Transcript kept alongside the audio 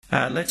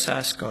Let's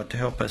ask God to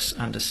help us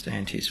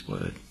understand his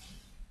word.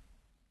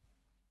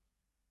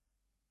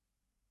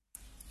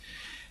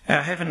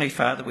 Our Heavenly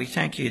Father, we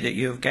thank you that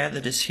you have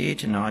gathered us here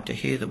tonight to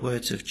hear the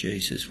words of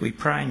Jesus. We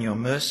pray in your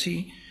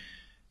mercy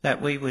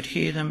that we would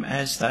hear them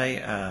as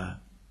they are,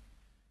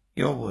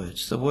 your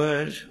words, the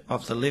word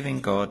of the living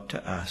God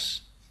to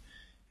us.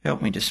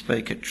 Help me to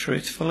speak it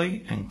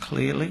truthfully and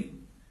clearly,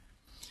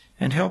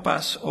 and help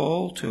us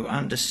all to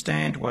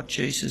understand what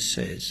Jesus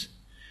says,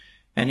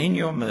 and in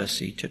your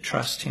mercy to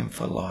trust him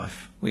for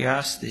life. We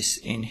ask this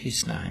in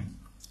his name.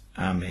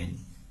 Amen.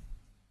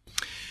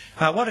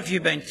 What have you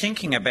been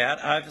thinking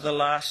about over the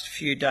last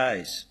few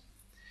days?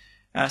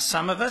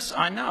 Some of us,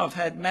 I know, have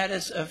had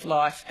matters of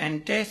life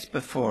and death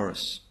before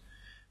us,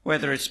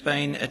 whether it's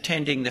been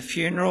attending the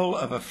funeral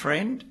of a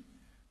friend,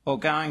 or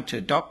going to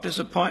doctor's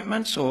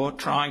appointments, or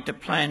trying to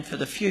plan for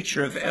the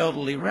future of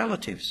elderly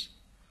relatives.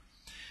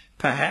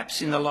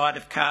 Perhaps in the light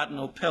of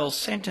Cardinal Pell's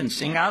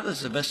sentencing,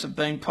 others of us have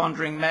been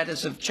pondering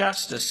matters of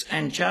justice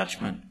and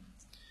judgment.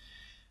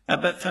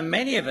 But for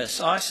many of us,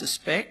 I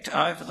suspect,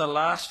 over the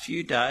last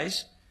few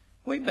days,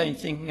 we've been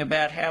thinking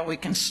about how we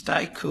can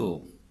stay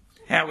cool,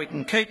 how we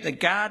can keep the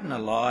garden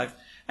alive,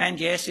 and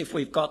yes, if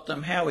we've got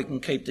them, how we can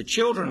keep the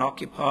children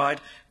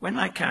occupied when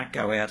they can't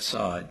go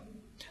outside.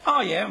 Oh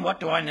yeah, and what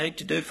do I need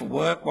to do for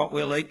work, what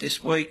we'll eat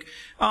this week?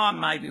 Oh,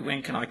 maybe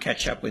when can I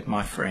catch up with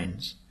my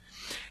friends?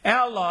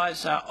 Our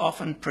lives are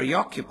often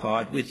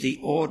preoccupied with the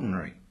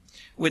ordinary,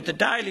 with the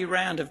daily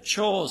round of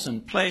chores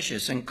and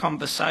pleasures and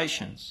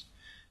conversations.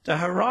 The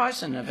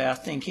horizon of our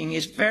thinking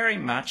is very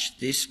much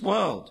this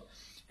world,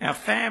 our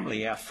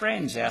family, our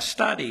friends, our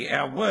study,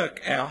 our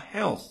work, our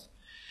health,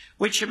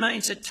 which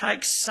means it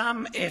takes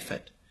some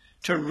effort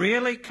to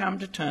really come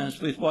to terms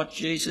with what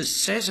Jesus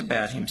says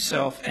about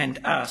himself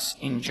and us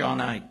in John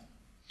 8.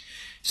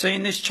 See,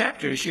 in this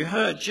chapter, as you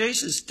heard,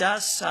 Jesus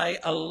does say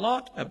a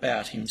lot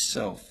about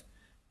himself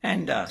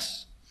and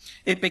us.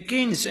 It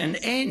begins and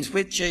ends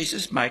with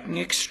Jesus making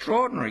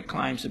extraordinary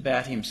claims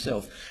about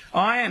himself.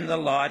 I am the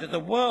light of the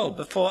world.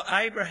 Before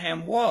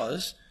Abraham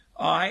was,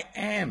 I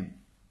am.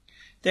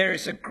 There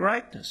is a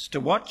greatness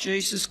to what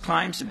Jesus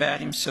claims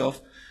about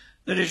himself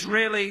that is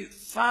really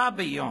far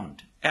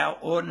beyond our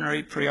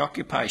ordinary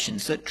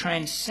preoccupations, that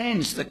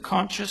transcends the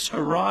conscious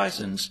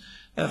horizons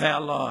of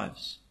our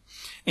lives.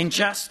 In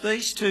just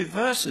these two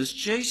verses,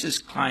 Jesus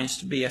claims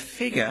to be a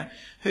figure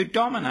who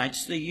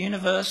dominates the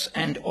universe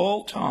and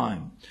all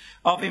time,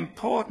 of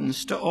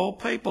importance to all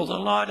people, the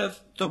light of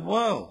the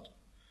world,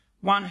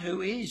 one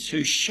who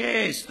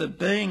shares the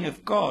being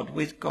of God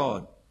with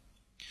God.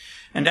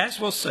 And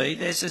as we'll see,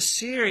 there's a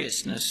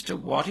seriousness to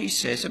what he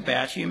says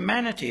about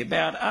humanity,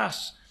 about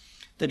us,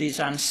 that is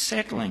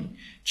unsettling,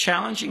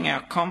 challenging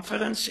our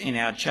confidence in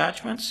our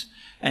judgments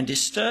and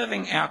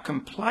disturbing our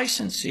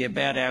complacency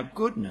about our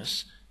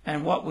goodness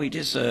and what we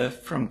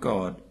deserve from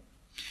God.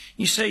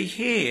 You see,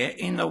 here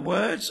in the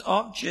words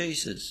of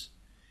Jesus,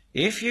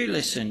 if you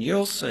listen,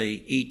 you'll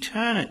see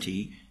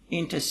eternity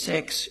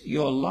intersects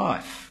your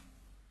life.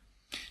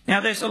 Now,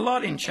 there's a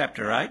lot in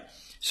chapter 8,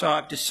 so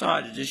I've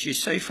decided, as you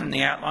see from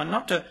the outline,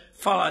 not to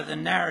follow the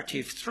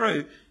narrative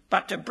through,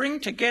 but to bring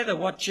together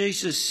what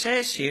Jesus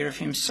says here of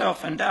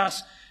himself and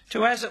us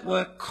to, as it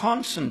were,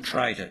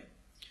 concentrate it.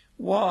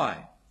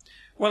 Why?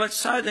 Well, it's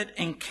so that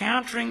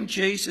encountering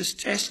Jesus'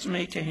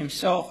 testimony to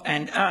himself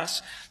and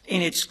us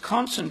in its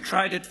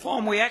concentrated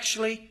form, we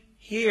actually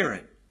hear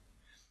it.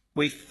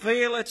 We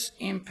feel its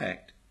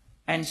impact,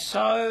 and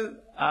so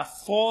are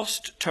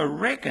forced to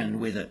reckon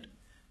with it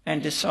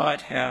and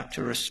decide how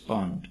to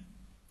respond.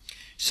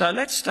 So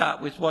let's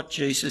start with what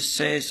Jesus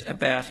says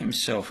about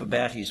himself,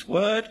 about his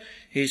word,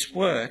 his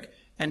work,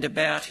 and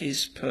about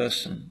his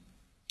person.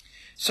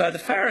 So the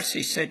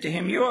Pharisees said to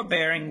him, "You are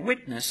bearing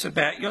witness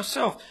about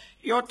yourself.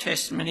 Your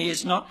testimony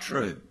is not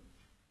true."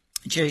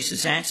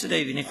 Jesus answered,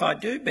 "Even if I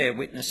do bear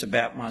witness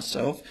about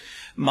myself,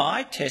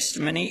 my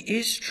testimony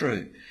is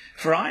true.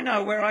 For I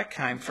know where I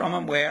came from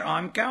and where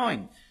I'm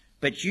going.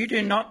 But you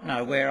do not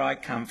know where I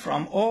come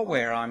from or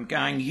where I'm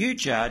going. You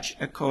judge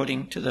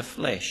according to the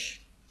flesh."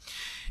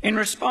 In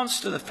response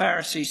to the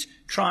Pharisees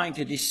trying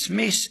to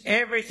dismiss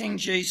everything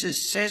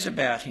Jesus says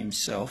about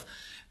himself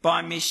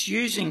by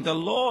misusing the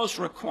law's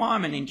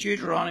requirement in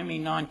Deuteronomy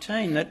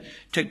 19 that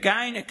to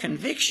gain a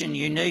conviction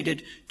you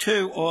needed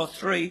 2 or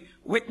 3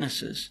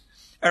 witnesses,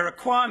 a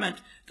requirement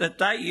that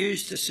they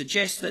used to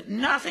suggest that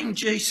nothing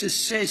Jesus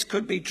says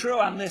could be true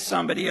unless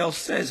somebody else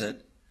says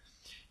it,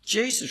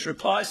 Jesus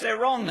replies they're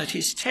wrong, that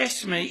his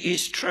testimony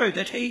is true,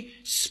 that he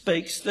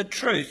speaks the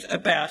truth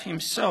about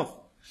himself.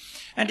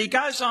 And he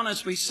goes on,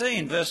 as we see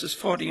in verses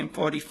 40 and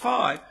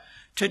 45,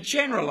 to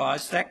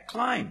generalise that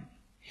claim.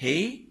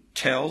 He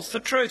tells the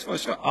truth.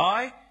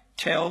 I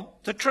tell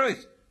the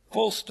truth.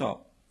 Full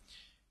stop.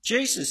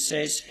 Jesus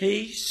says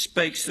he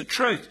speaks the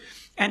truth.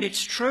 And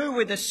it's true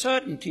with a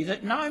certainty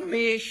that no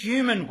mere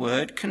human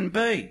word can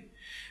be.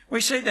 We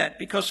see that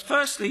because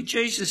firstly,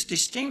 Jesus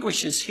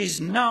distinguishes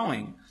his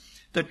knowing,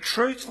 the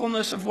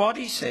truthfulness of what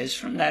he says,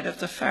 from that of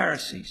the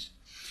Pharisees.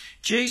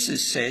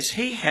 Jesus says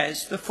he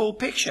has the full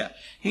picture.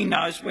 He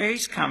knows where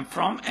he's come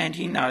from and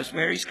he knows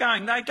where he's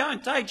going. They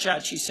don't. They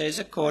judge, he says,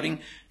 according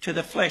to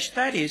the flesh.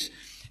 That is,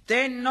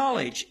 their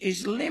knowledge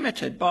is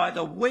limited by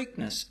the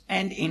weakness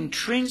and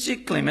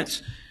intrinsic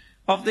limits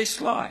of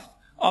this life,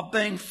 of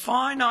being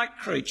finite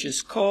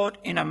creatures caught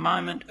in a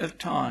moment of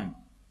time.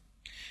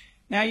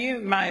 Now, you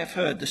may have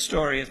heard the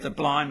story of the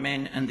blind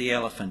man and the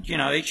elephant. You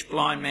know, each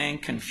blind man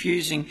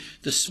confusing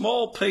the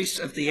small piece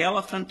of the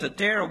elephant that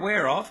they're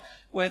aware of,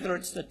 whether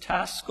it's the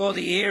tusk or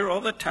the ear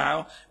or the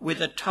tail, with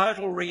the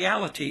total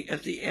reality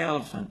of the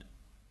elephant.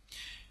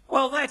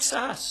 Well, that's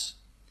us,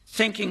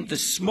 thinking the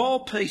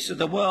small piece of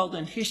the world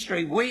and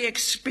history we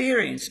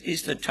experience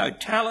is the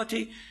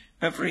totality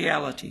of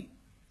reality.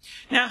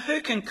 Now,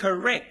 who can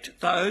correct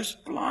those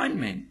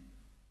blind men?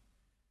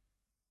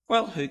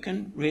 Well, who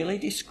can really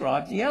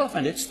describe the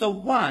elephant? It's the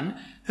one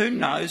who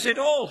knows it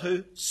all,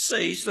 who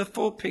sees the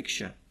full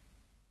picture.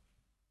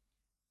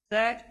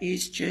 That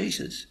is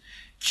Jesus.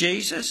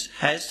 Jesus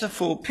has the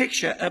full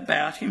picture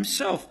about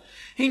himself.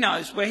 He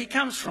knows where he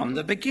comes from,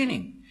 the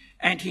beginning,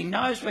 and he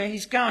knows where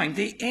he's going,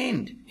 the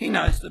end. He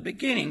knows the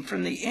beginning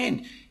from the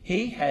end.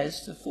 He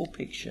has the full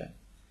picture.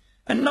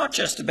 And not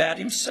just about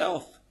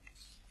himself.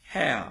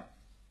 How?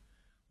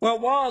 Well,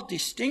 while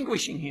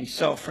distinguishing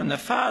himself from the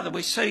Father,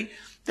 we see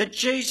that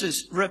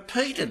Jesus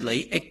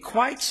repeatedly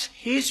equates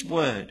his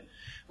word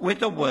with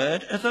the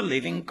word of the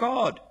living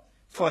God,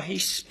 for he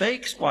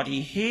speaks what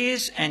he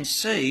hears and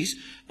sees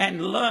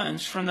and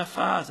learns from the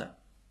Father.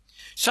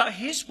 So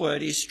his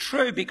word is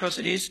true because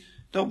it is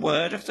the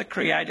word of the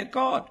Creator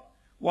God,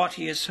 what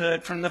he has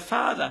heard from the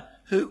Father,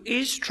 who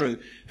is true,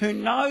 who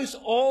knows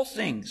all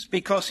things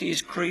because he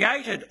has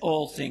created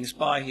all things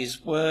by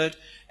his word,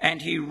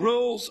 and he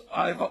rules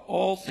over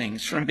all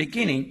things from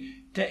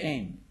beginning to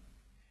end.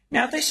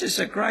 Now, this is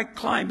a great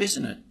claim,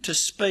 isn't it, to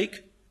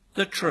speak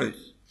the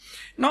truth.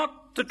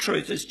 Not the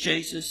truth as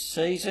Jesus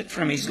sees it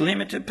from his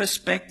limited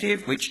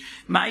perspective, which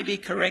may be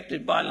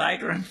corrected by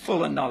later and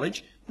fuller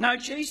knowledge. No,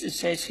 Jesus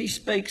says he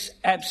speaks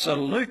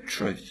absolute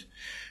truth.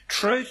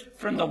 Truth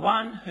from the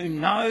one who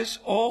knows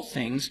all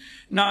things,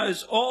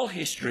 knows all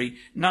history,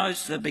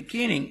 knows the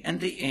beginning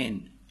and the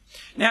end.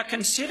 Now,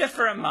 consider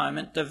for a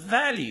moment the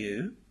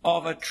value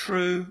of a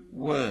true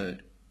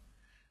word.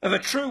 Of a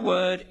true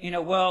word in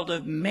a world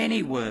of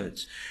many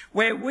words,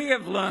 where we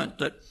have learnt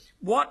that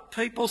what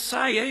people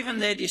say, even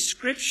their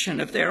description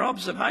of their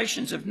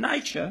observations of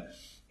nature,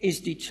 is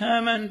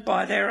determined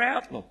by their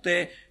outlook,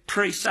 their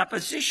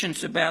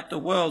presuppositions about the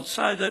world,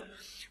 so that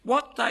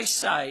what they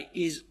say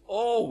is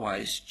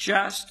always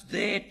just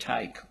their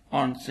take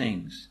on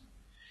things.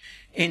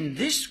 In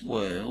this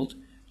world,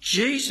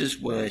 Jesus'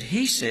 word,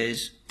 he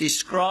says,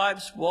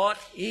 describes what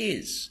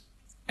is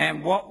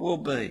and what will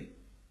be.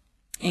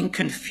 In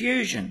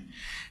confusion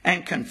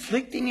and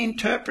conflicting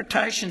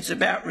interpretations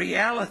about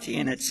reality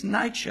and its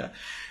nature,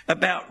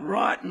 about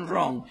right and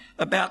wrong,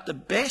 about the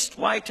best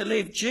way to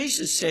live,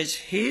 Jesus says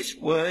his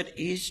word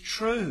is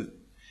true.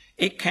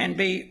 It can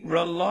be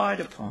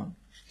relied upon.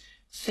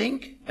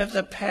 Think of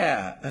the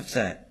power of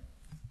that.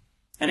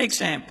 An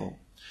example.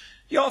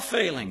 Your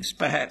feelings,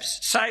 perhaps,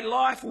 say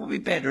life will be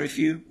better if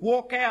you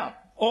walk out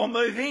or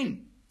move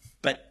in,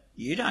 but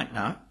you don't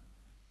know.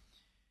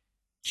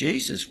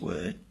 Jesus'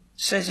 word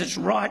says it's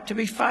right to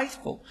be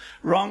faithful,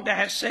 wrong to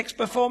have sex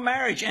before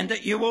marriage, and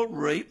that you will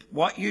reap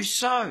what you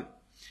sow.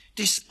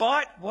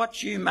 Despite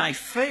what you may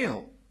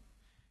feel,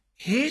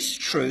 his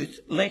truth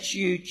lets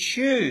you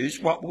choose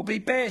what will be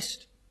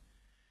best.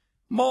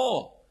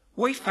 More,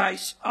 we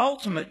face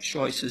ultimate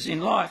choices in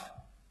life,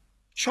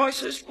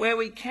 choices where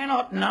we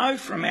cannot know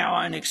from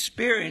our own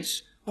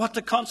experience what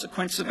the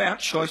consequence of our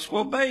choice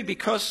will be,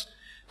 because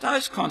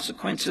those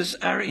consequences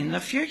are in the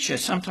future,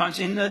 sometimes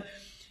in the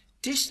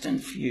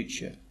distant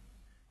future.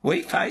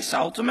 We face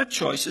ultimate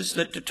choices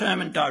that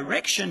determine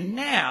direction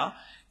now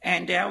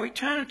and our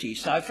eternity.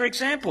 So, for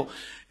example,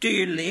 do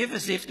you live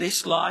as if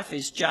this life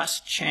is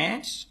just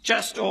chance,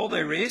 just all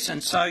there is,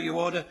 and so you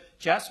ought to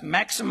just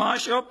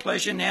maximise your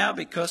pleasure now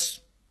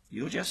because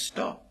you'll just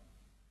stop?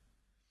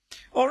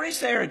 Or is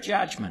there a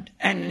judgment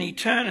and an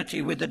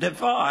eternity with a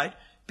divide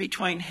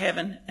between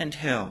heaven and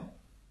hell?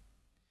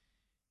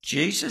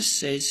 Jesus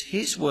says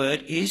his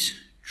word is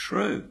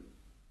true.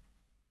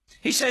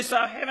 He says,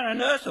 though heaven and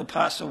earth will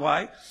pass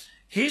away,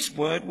 his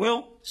word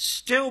will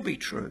still be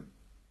true.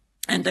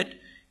 And that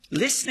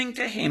listening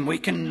to him, we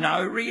can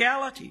know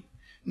reality,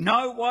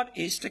 know what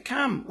is to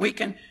come. We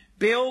can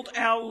build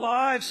our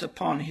lives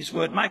upon his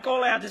word, make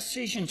all our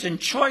decisions and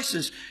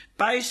choices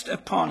based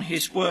upon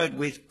his word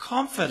with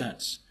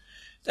confidence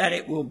that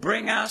it will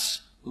bring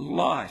us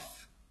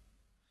life.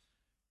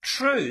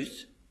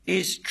 Truth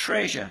is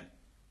treasure.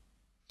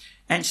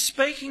 And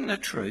speaking the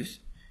truth,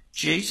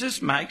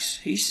 Jesus makes,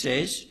 he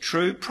says,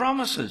 true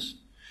promises.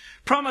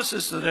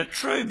 Promises that are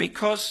true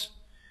because,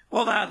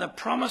 well, they are the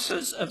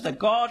promises of the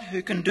God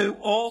who can do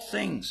all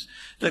things,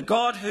 the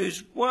God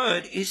whose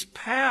word is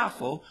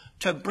powerful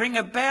to bring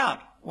about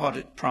what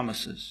it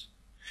promises.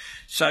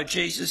 So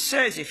Jesus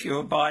says, if you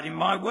abide in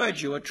my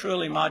word, you are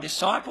truly my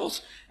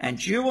disciples,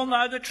 and you will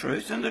know the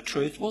truth, and the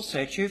truth will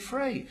set you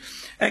free.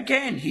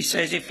 Again, he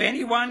says, if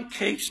anyone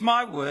keeps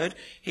my word,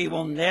 he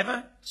will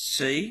never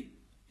see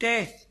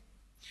death.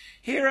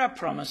 Here are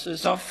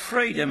promises of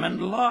freedom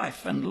and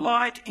life and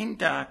light in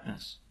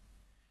darkness,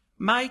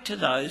 made to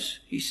those,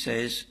 he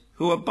says,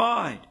 who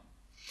abide,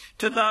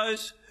 to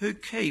those who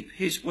keep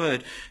his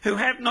word, who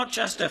have not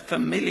just a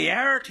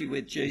familiarity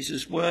with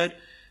Jesus' word,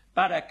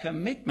 but a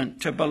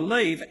commitment to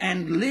believe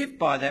and live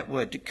by that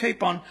word, to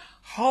keep on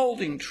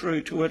holding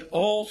true to it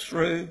all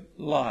through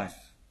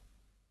life.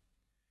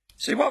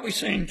 See, what we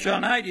see in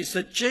John 8 is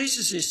that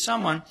Jesus is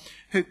someone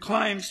who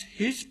claims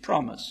his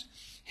promise,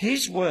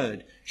 his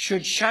word,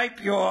 should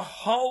shape your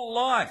whole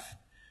life,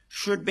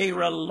 should be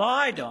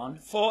relied on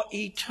for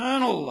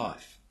eternal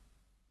life.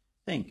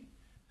 Think,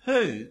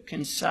 who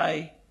can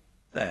say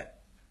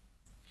that?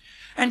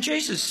 And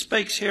Jesus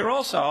speaks here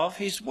also of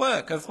his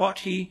work, of what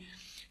he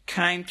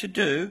came to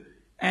do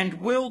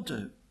and will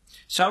do.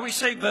 So we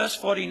see verse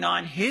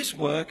 49, his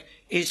work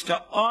is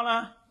to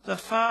honour the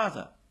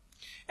Father.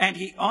 And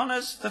he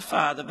honours the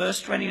Father,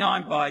 verse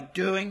 29, by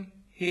doing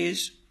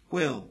his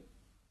will.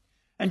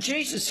 And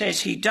Jesus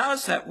says he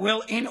does that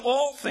will in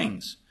all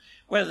things,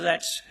 whether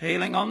that's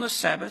healing on the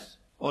Sabbath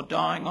or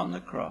dying on the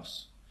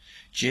cross.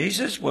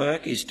 Jesus'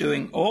 work is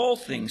doing all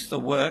things, the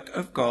work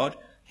of God,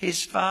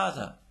 his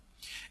Father.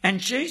 And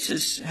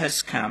Jesus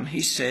has come,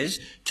 he says,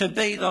 to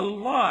be the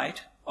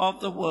light of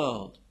the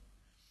world.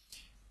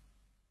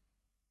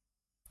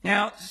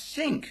 Now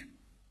think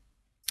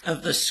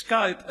of the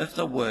scope of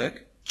the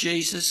work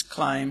Jesus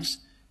claims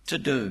to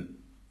do.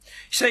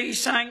 See,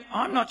 he's saying,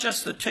 I'm not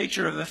just the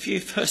teacher of a few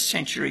first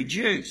century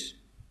Jews,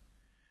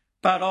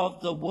 but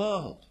of the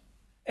world,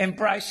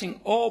 embracing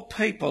all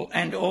people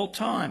and all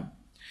time.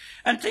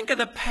 And think of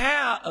the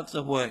power of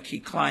the work he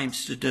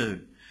claims to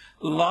do.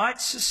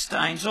 Light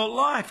sustains all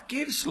life,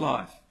 gives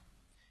life.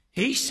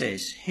 He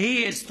says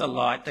he is the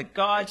light that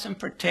guides and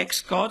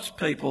protects God's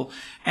people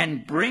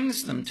and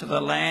brings them to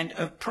the land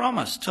of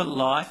promise, to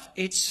life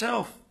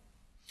itself.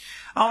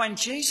 Oh, and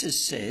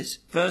Jesus says,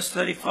 verse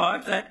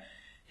 35, that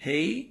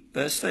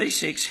verse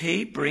 36,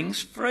 he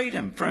brings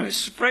freedom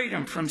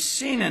from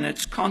sin and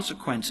its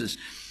consequences,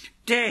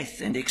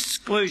 death and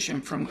exclusion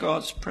from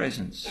God's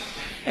presence.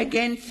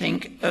 Again,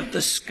 think of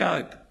the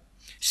scope.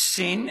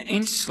 Sin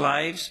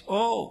enslaves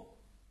all.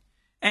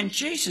 And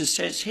Jesus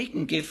says he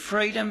can give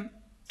freedom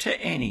to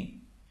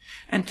any.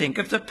 And think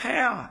of the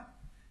power.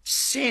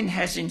 Sin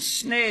has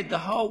ensnared the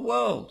whole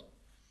world,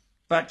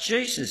 but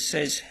Jesus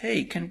says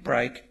he can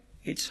break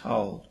its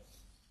hold.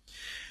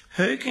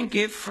 Who can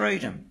give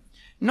freedom?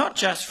 Not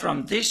just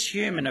from this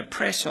human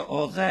oppressor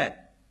or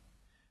that,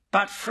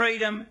 but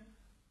freedom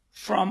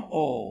from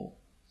all,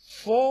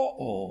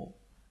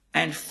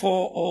 and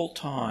for all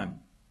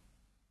time.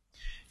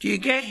 Do you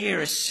get here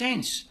a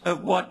sense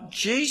of what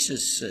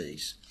Jesus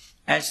sees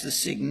as the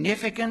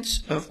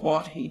significance of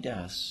what he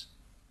does?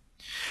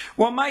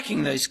 Well,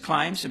 making these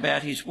claims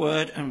about his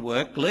word and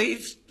work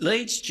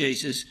leads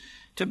Jesus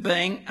to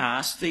being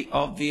asked the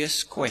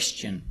obvious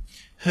question: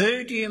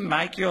 who do you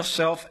make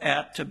yourself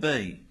out to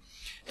be?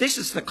 This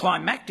is the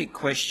climactic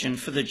question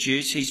for the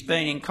Jews he's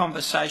been in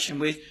conversation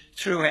with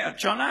throughout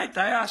John 8.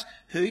 They ask,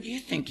 who do you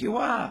think you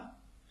are?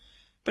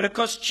 But of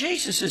course,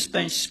 Jesus has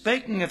been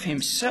speaking of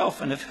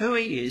himself and of who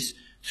he is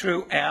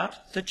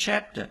throughout the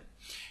chapter.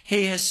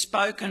 He has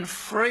spoken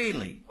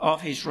freely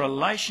of his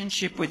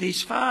relationship with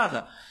his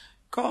Father,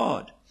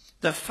 God,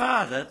 the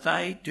Father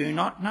they do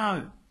not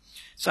know.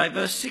 So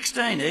verse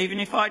 16, even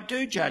if I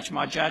do judge,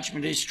 my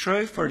judgment is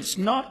true, for it's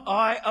not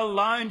I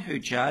alone who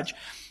judge,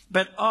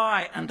 but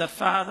I and the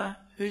Father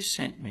who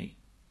sent me.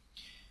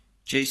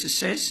 Jesus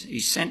says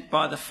he's sent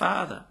by the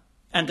Father,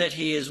 and that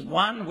he is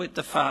one with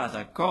the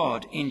Father,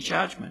 God, in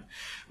judgment.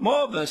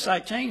 More, verse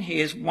 18,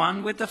 he is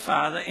one with the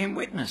Father in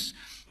witness.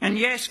 And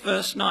yes,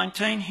 verse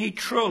 19, he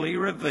truly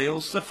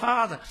reveals the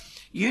Father.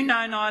 You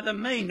know neither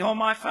me nor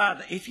my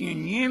Father. If you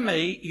knew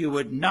me, you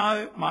would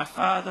know my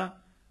Father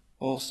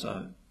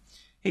also.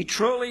 He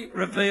truly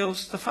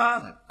reveals the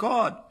Father,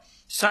 God,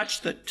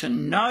 such that to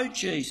know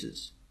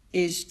Jesus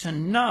is to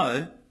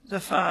know the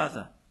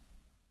Father.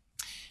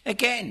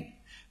 Again,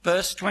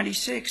 verse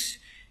 26,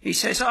 he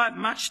says, I have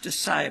much to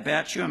say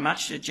about you and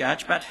much to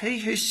judge, but he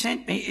who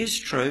sent me is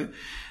true,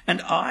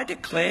 and I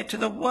declare to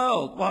the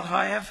world what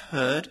I have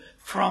heard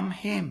from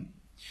him.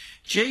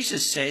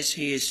 Jesus says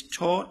he is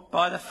taught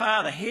by the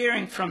Father,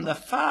 hearing from the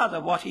Father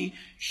what he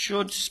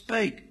should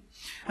speak.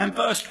 And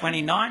verse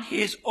 29,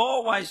 he is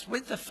always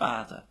with the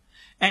Father,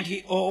 and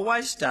he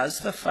always does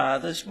the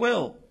Father's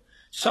will.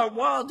 So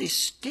while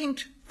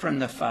distinct from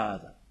the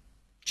Father,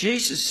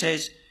 Jesus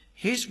says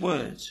his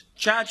words,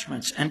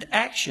 judgments and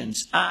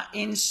actions are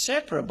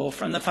inseparable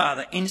from the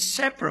Father,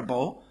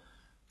 inseparable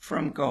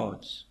from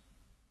God's.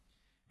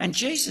 And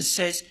Jesus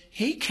says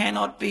he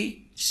cannot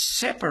be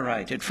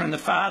separated from the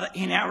Father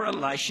in our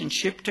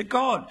relationship to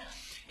God.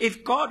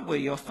 If God were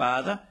your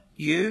Father,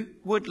 you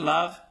would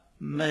love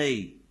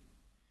me.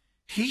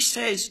 He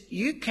says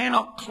you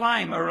cannot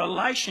claim a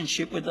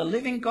relationship with the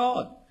living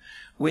God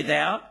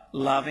without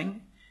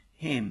loving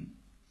him.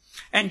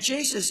 And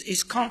Jesus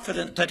is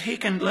confident that he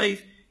can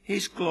leave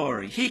his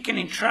glory. He can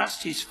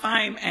entrust his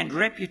fame and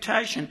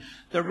reputation,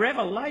 the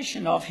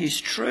revelation of his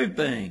true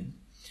being,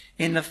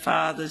 in the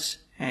Father's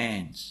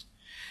hands.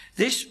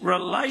 This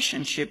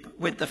relationship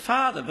with the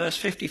Father, verse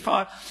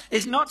 55,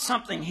 is not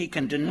something he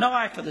can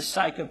deny for the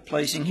sake of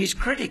pleasing his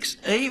critics,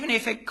 even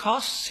if it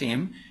costs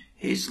him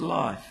his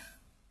life.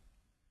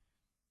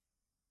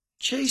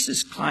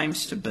 Jesus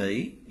claims to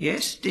be,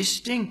 yes,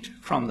 distinct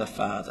from the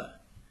Father,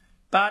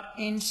 but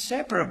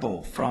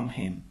inseparable from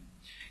him,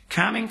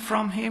 coming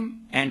from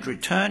him and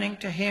returning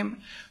to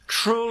him,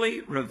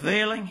 truly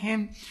revealing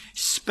him,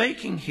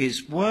 speaking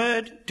his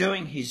word,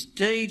 doing his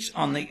deeds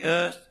on the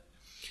earth,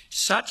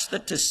 such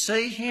that to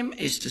see him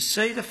is to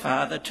see the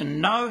Father, to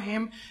know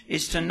him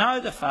is to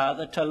know the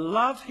Father, to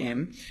love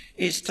him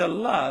is to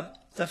love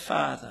the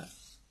Father.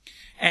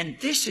 And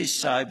this is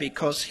so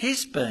because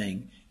his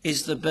being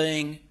is the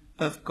being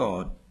of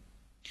God.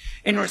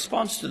 In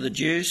response to the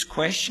Jews'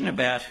 question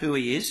about who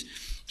he is,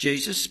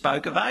 Jesus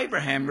spoke of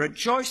Abraham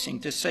rejoicing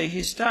to see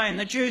his day, and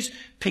the Jews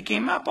pick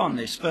him up on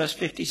this. Verse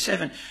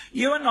 57,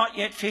 "You are not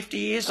yet 50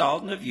 years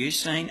old, and have you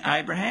seen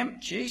Abraham?"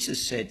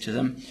 Jesus said to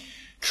them,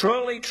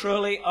 "Truly,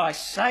 truly, I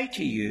say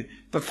to you,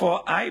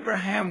 before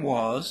Abraham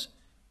was,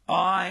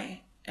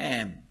 I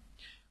am."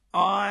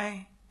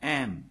 I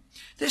am.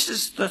 This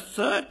is the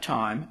third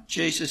time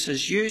Jesus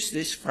has used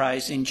this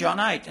phrase in John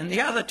 8, and the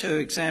other two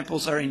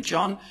examples are in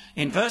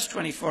verse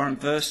 24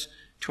 and verse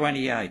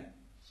 28.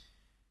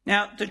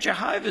 Now, the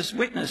Jehovah's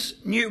Witness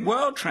New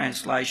World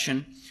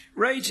Translation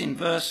reads in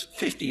verse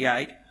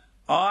 58,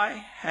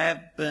 "I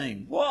have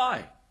been."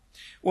 Why?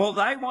 Well,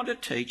 they want to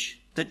teach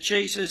that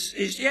Jesus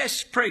is,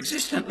 yes,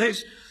 pre-existent,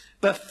 lives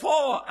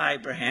before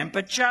Abraham,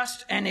 but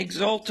just an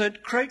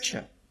exalted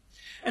creature.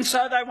 And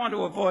so they want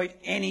to avoid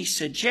any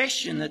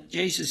suggestion that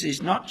Jesus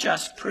is not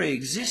just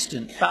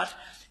pre-existent, but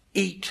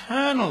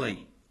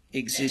eternally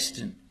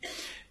existent.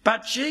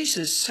 But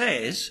Jesus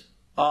says,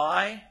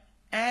 "I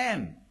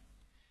am."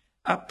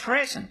 A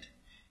present.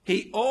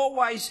 He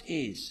always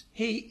is.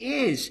 He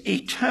is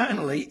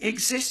eternally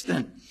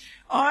existent.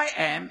 I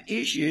am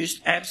is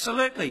used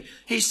absolutely.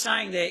 He's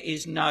saying there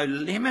is no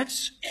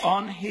limits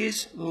on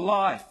his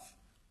life.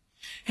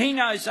 He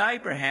knows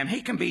Abraham.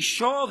 He can be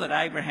sure that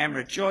Abraham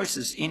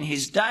rejoices in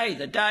his day,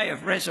 the day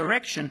of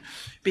resurrection,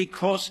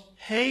 because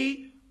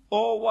he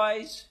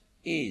always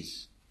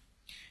is.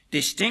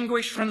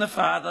 Distinguished from the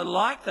Father,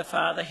 like the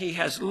Father, he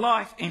has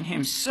life in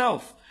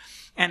himself.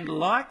 And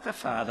like the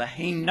Father,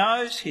 he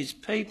knows his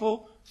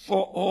people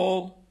for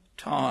all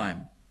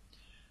time.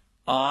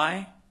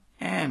 I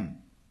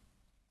am.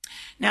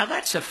 Now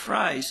that's a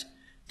phrase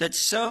that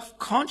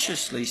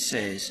self-consciously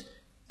says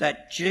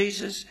that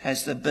Jesus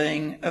has the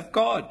being of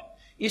God.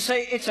 You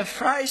see, it's a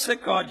phrase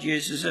that God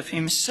uses of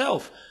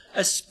himself,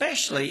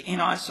 especially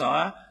in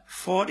Isaiah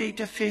 40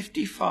 to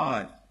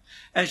 55,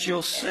 as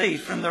you'll see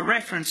from the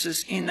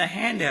references in the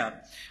handout.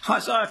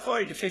 Isaiah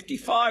 40 to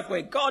 55,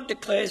 where God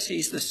declares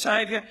he's the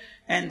Saviour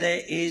and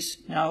there is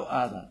no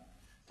other.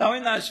 Though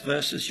in those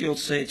verses you'll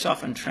see it's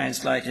often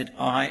translated,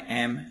 "I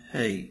am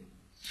he."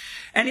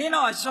 And in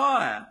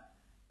Isaiah,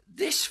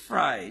 this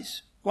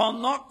phrase, while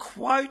not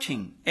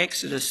quoting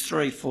Exodus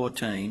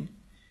 3:14,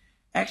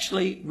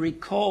 actually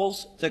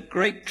recalls the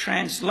Greek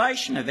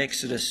translation of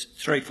Exodus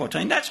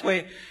 3:14. That's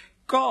where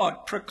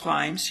God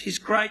proclaims his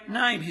great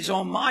name, his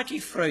almighty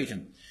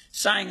freedom,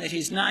 saying that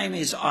his name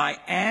is I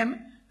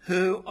am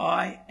who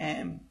I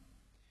am.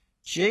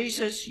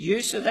 Jesus'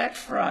 use of that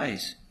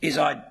phrase is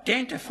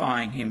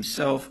identifying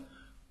himself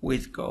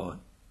with God.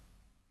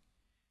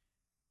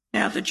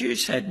 Now, the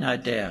Jews had no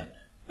doubt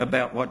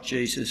about what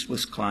Jesus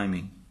was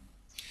claiming.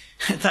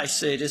 They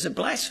see it as a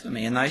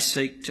blasphemy and they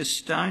seek to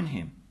stone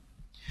him.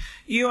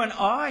 You and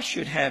I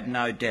should have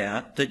no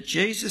doubt that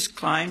Jesus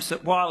claims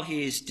that while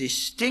he is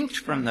distinct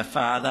from the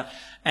Father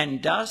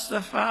and does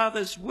the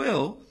Father's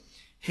will,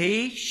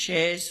 he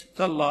shares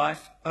the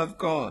life of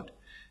God,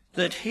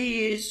 that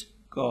he is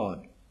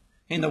God.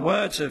 In the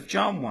words of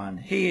John 1,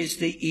 he is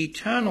the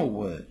eternal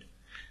Word,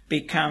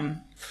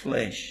 become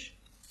flesh.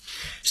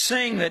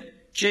 Seeing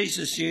that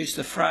Jesus used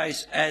the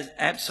phrase as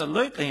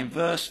absolutely in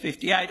verse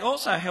 58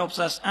 also helps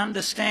us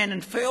understand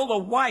and feel the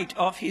weight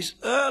of his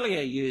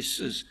earlier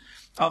uses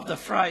of the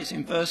phrase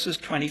in verses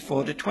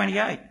 24 to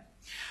 28.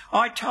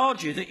 I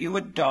told you that you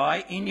would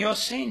die in your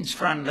sins,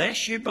 for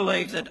unless you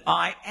believe that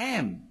I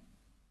am,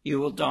 you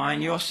will die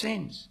in your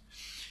sins.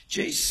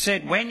 Jesus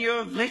said, when you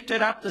have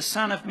lifted up the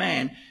Son of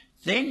Man,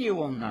 then you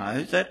will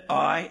know that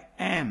I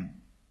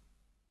am.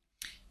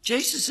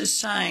 Jesus is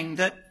saying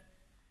that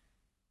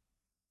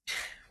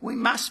we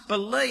must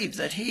believe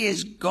that he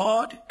is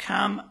God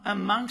come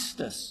amongst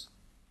us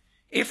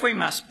if we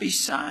must be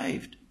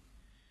saved.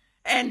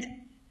 And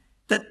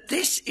that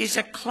this is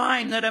a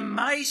claim that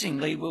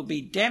amazingly will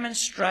be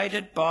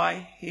demonstrated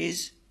by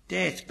his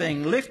death,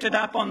 being lifted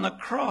up on the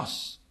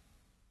cross.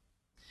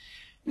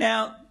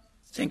 Now,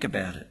 think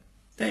about it.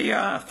 There you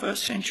are,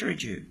 first century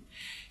Jew.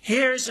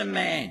 Here is a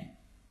man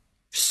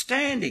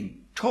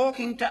standing,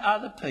 talking to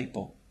other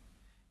people,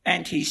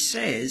 and he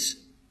says,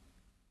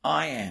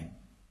 I am.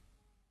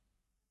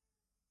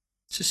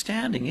 It's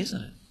astounding,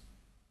 isn't it?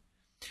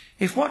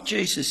 If what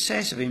Jesus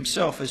says of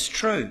himself is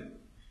true,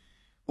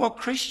 well,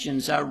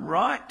 Christians are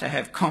right to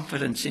have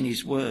confidence in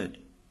his word,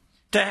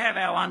 to have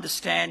our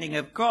understanding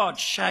of God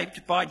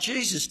shaped by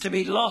Jesus, to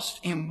be lost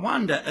in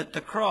wonder at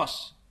the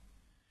cross.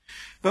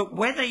 But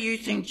whether you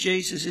think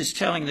Jesus is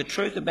telling the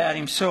truth about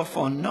himself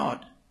or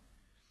not,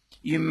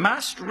 you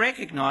must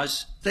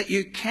recognise that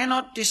you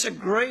cannot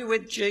disagree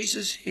with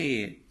Jesus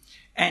here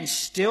and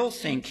still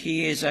think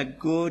he is a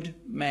good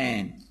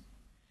man.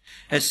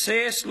 As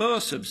C.S.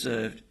 Lewis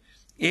observed,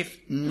 if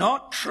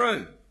not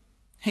true,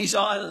 he's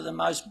either the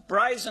most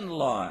brazen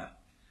liar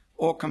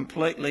or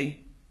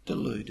completely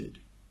deluded.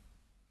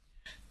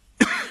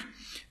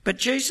 But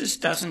Jesus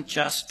doesn't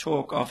just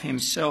talk of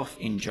himself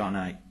in John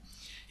 8.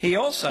 He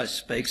also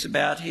speaks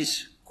about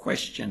his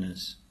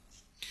questioners.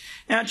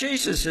 Now,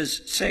 Jesus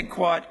has said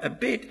quite a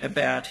bit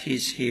about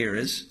his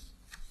hearers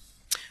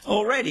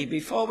already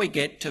before we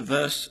get to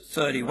verse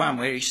 31,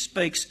 where he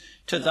speaks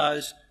to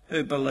those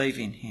who believe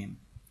in him.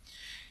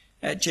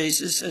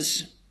 Jesus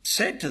has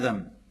said to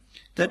them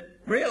that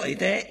really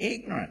they're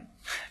ignorant.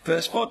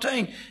 Verse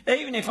 14,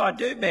 even if I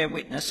do bear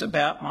witness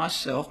about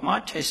myself, my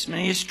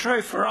testimony is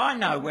true, for I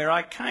know where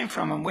I came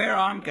from and where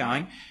I'm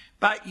going,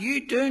 but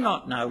you do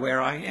not know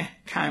where I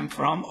came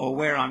from or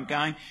where I'm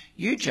going.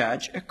 You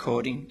judge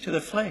according to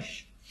the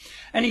flesh.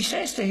 And he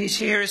says to his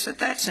hearers that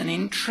that's an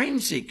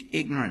intrinsic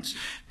ignorance.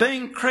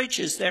 Being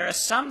creatures, there are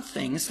some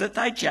things that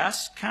they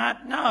just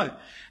can't know,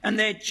 and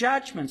their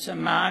judgments are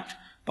marked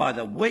by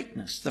the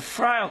weakness, the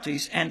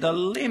frailties and the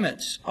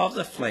limits of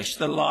the flesh,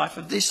 the life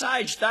of this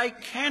age. They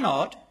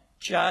cannot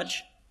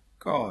judge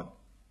God.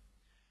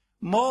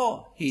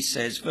 More, he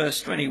says,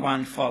 verse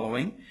 21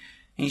 following,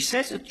 he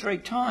says it 3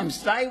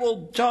 times, they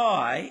will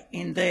die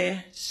in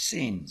their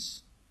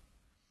sins.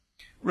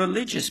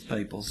 Religious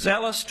people,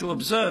 zealous to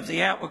observe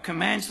the outward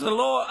commands of the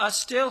law, are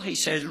still, he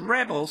says,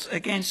 rebels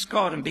against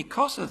God, and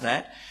because of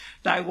that,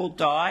 they will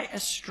die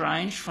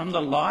estranged from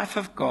the life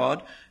of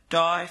God,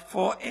 die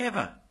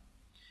forever.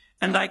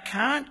 And they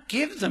can't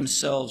give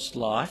themselves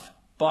life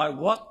by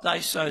what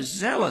they so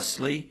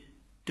zealously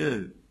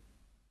do.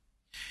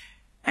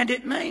 And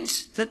it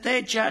means that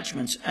their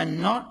judgments are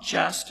not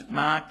just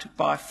marked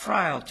by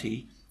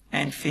frailty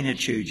and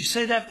finitude. You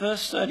see that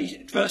verse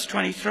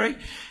 23?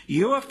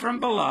 You are from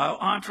below,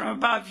 I'm from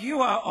above. You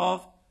are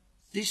of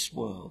this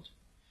world.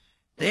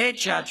 Their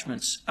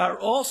judgments are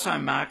also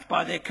marked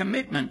by their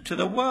commitment to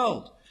the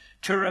world,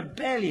 to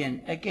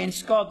rebellion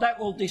against God. That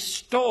will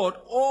distort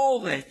all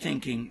their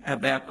thinking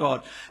about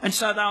God. And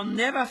so they'll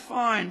never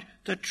find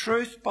the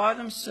truth by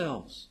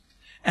themselves.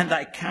 And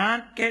they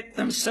can't get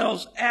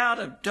themselves out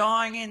of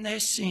dying in their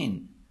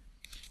sin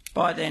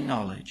by their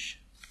knowledge.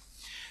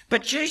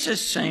 But Jesus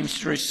seems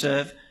to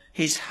reserve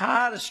his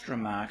hardest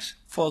remarks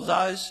for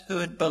those who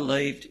had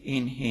believed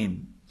in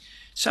him.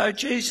 So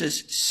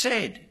Jesus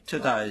said to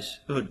those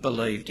who had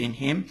believed in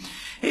him,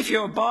 if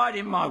you abide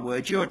in my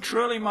word, you are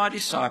truly my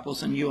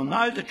disciples, and you will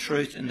know the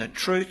truth, and the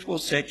truth will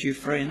set you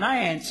free. And they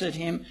answered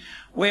him,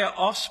 we are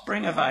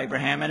offspring of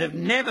Abraham and have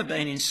never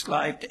been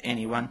enslaved to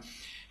anyone.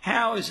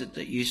 How is it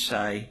that you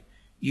say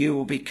you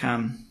will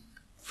become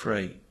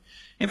free?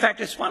 In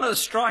fact, it's one of the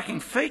striking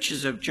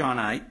features of John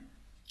 8,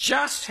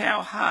 just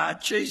how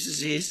hard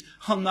Jesus is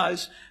on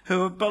those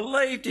who have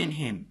believed in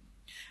him.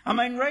 I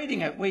mean,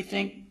 reading it, we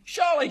think,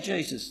 surely,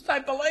 Jesus, they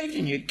believed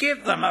in you.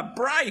 Give them a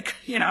break,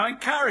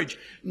 encourage,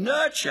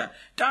 nurture,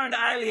 don't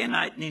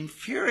alienate and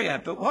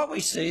infuriate. But what we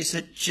see is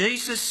that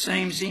Jesus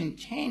seems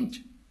intent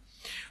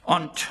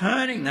on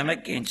turning them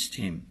against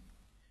him.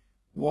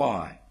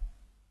 Why?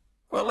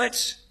 Well,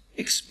 let's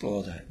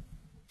explore that.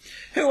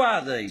 Who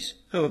are these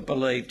who have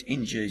believed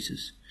in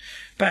Jesus?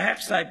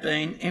 Perhaps they've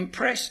been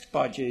impressed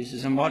by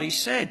Jesus and what he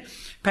said.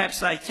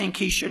 Perhaps they think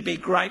he should be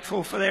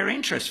grateful for their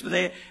interest, for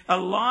their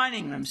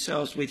aligning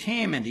themselves with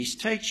him and his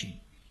teaching.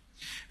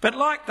 But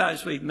like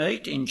those we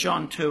meet in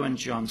John 2 and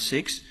John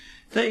 6,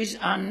 these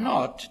are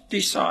not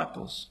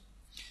disciples.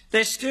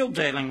 They're still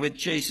dealing with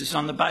Jesus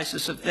on the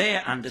basis of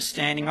their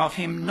understanding of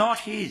him, not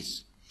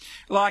his.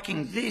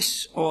 Liking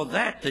this or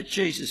that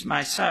Jesus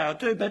may say or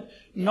do, but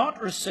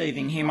not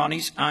receiving him on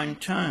his own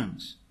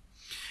terms.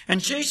 And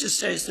Jesus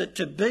says that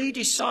to be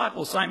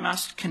disciples, they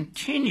must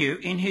continue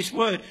in his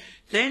word.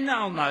 Then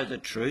they'll know the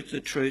truth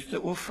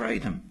that will free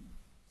them.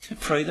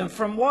 Free them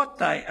from what,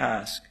 they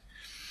ask.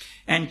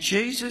 And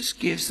Jesus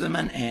gives them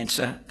an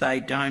answer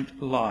they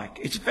don't like.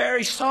 It's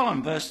very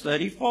solemn, verse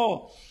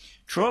 34.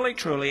 Truly,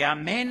 truly,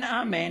 amen,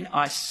 amen,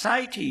 I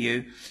say to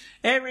you,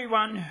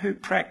 everyone who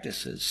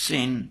practices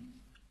sin,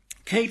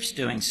 keeps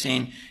doing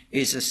sin,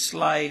 is a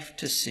slave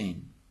to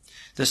sin.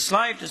 The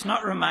slave does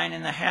not remain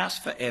in the house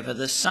forever.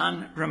 The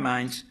son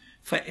remains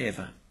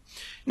forever.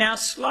 Now,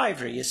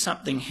 slavery is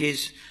something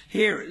his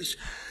hearers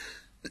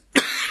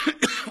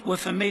were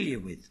familiar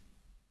with.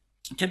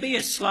 To be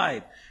a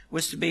slave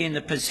was to be in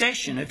the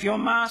possession of your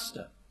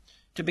master.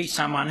 to be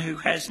someone who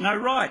has no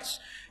rights,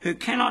 who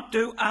cannot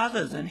do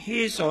other than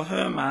his or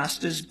her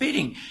master's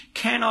bidding,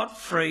 cannot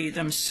free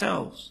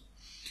themselves.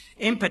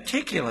 In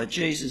particular,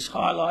 Jesus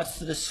highlights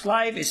that a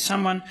slave is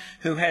someone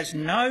who has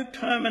no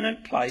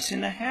permanent place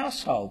in the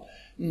household,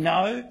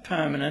 no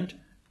permanent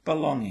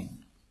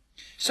belonging.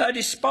 So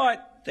despite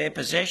their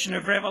possession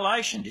of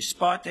revelation,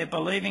 despite their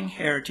believing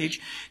heritage,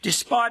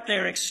 despite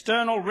their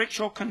external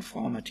ritual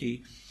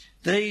conformity,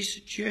 these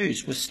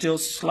Jews were still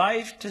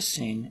slaves to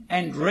sin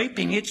and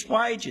reaping its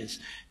wages,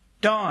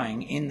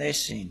 dying in their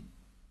sin.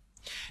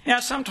 Now,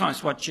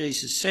 sometimes what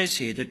Jesus says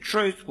here, the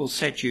truth will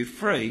set you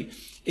free,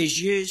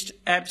 is used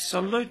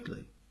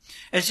absolutely,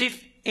 as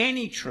if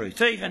any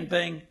truth, even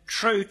being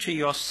true to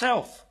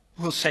yourself,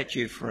 will set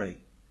you free.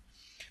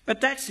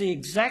 But that's the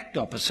exact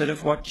opposite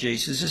of what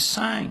Jesus is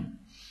saying.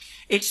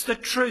 It's the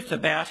truth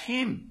about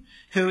him,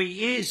 who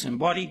he is and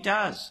what he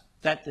does,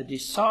 that the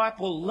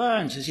disciple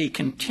learns as he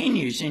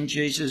continues in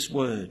Jesus'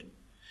 word.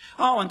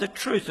 Oh, and the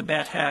truth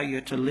about how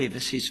you're to live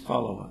as his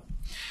follower.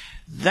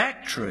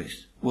 That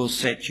truth will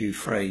set you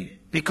free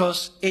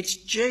because it's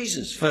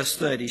Jesus, verse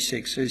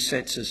 36, who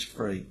sets us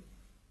free.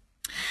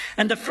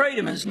 And the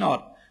freedom is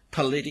not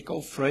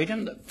political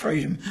freedom, the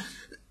freedom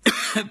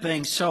of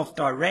being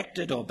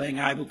self-directed or being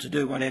able to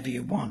do whatever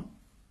you want.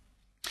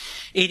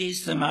 It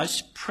is the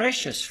most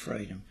precious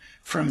freedom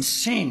from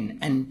sin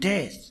and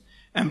death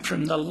and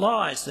from the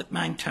lies that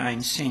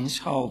maintain sin's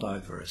hold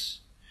over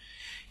us.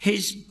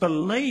 His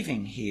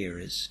believing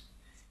hearers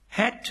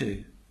had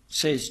to,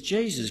 says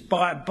Jesus,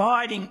 by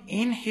abiding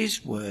in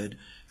his word,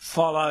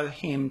 follow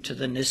him to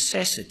the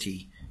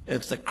necessity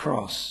of the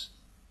cross.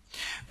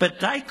 But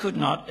they could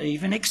not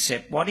even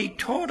accept what he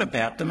taught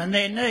about them and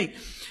their need.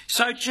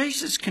 So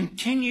Jesus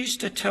continues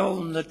to tell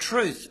them the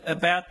truth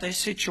about their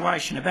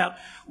situation, about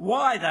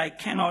why they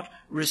cannot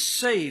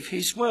receive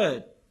his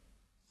word.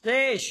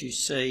 Theirs, you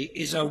see,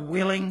 is a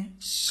willing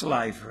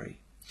slavery.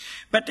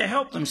 But to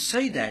help them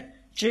see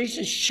that,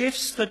 Jesus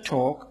shifts the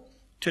talk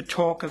to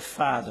talk of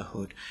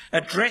fatherhood,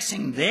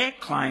 addressing their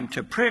claim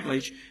to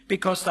privilege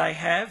because they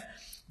have,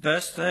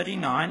 verse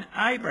 39,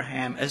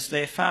 Abraham as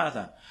their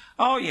father.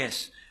 Oh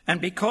yes,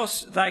 and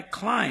because they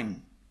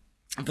claim,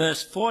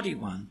 verse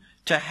 41,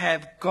 to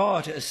have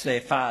God as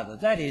their father.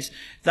 That is,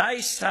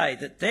 they say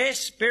that their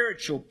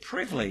spiritual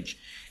privilege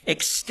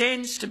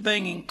extends to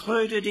being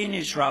included in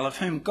Israel, of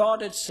whom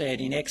God had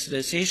said in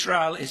Exodus,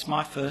 Israel is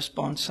my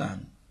firstborn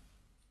son.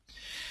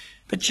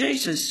 But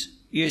Jesus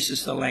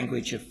uses the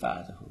language of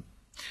fatherhood.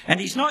 And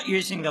he's not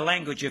using the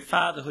language of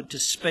fatherhood to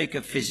speak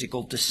of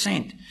physical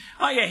descent.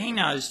 Oh yeah, he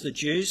knows the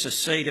Jews are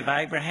seed of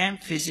Abraham,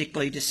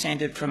 physically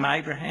descended from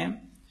Abraham.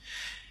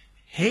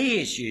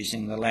 He is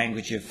using the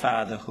language of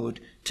fatherhood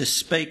to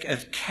speak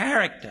of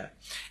character,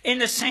 in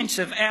the sense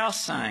of our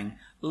saying,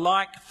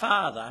 like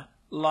father,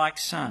 like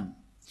son.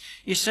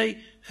 You see,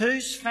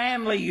 whose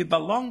family you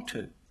belong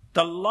to,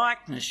 the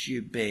likeness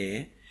you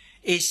bear,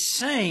 is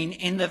seen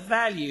in the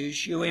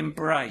values you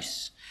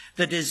embrace,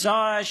 the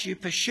desires you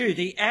pursue,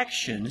 the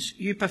actions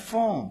you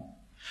perform.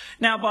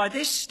 Now, by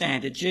this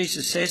standard,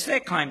 Jesus says their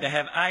claim to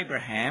have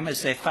Abraham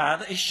as their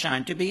father is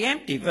shown to be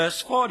empty.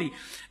 Verse 40,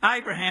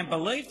 Abraham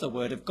believed the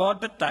word of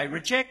God, but they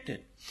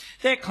rejected.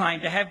 Their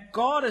claim to have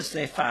God as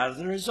their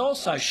father is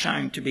also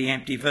shown to be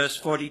empty. Verse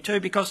 42,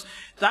 because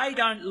they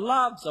don't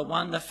love the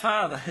one the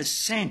Father has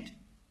sent.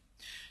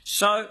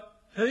 So,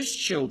 whose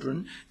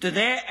children do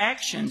their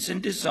actions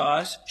and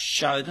desires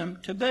show them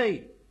to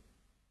be?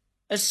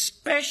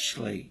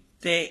 Especially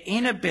their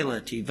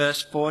inability,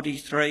 verse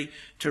 43,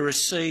 to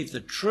receive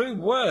the true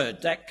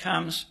word that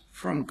comes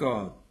from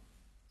God.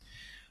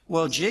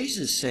 Well,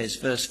 Jesus says,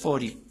 verse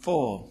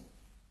 44,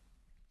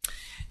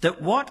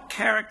 that what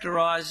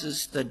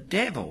characterises the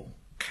devil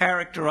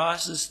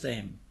characterises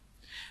them,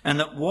 and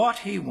that what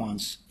he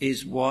wants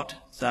is what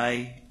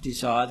they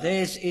desire.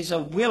 Theirs is a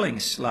willing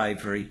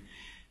slavery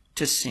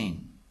to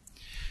sin.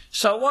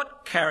 So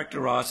what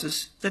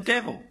characterises the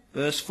devil?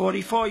 Verse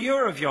 44,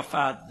 you're of your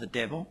father the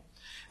devil,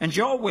 and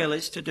your will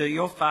is to do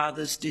your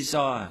father's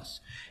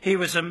desires. He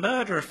was a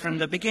murderer from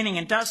the beginning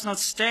and does not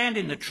stand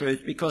in the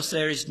truth because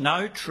there is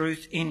no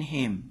truth in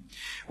him.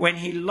 When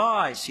he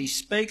lies, he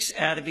speaks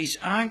out of his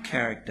own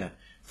character,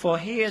 for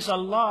he is a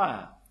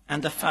liar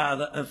and the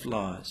father of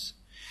lies.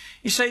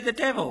 You see, the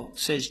devil,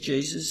 says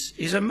Jesus,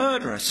 is a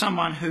murderer,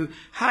 someone who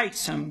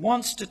hates and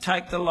wants to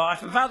take the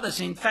life of others,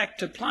 in fact,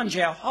 to plunge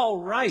our whole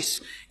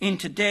race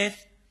into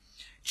death,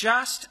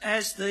 just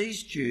as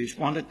these Jews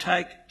want to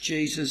take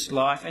Jesus'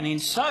 life and in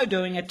so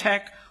doing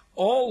attack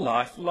all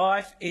life,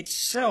 life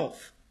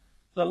itself,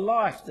 the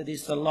life that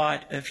is the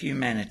light of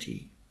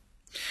humanity.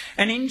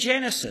 And in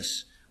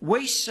Genesis,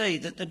 we see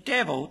that the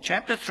devil,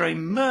 chapter 3,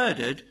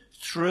 murdered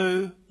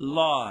through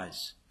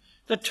lies.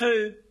 The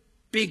two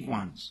big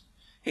ones.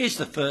 Here's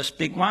the first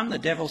big one the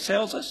devil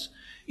tells us.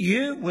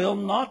 You will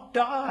not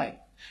die.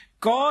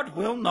 God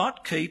will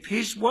not keep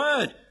his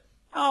word.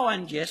 Oh,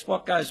 and yes,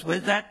 what goes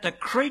with that? The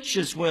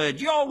creature's word,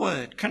 your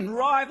word, can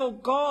rival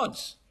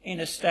God's in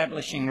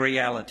establishing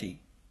reality.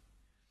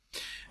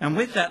 And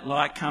with that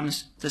lie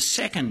comes the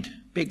second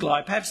big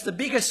lie, perhaps the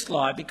biggest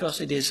lie,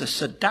 because it is a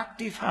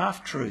seductive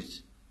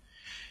half-truth.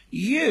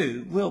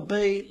 You will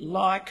be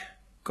like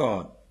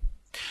God.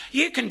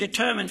 You can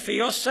determine for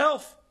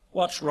yourself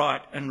what's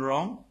right and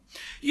wrong.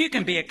 You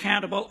can be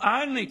accountable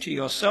only to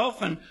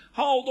yourself and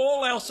hold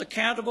all else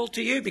accountable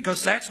to you,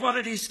 because that's what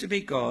it is to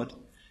be God.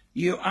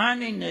 You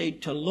only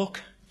need to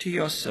look to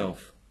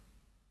yourself.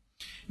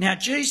 Now,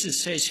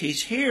 Jesus says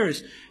his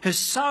hearers have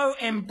so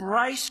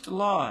embraced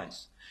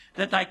lies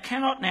that they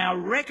cannot now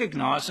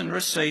recognise and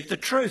receive the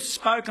truth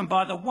spoken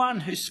by the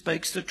one who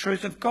speaks the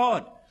truth of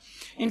God.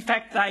 In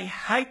fact, they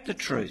hate the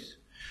truth.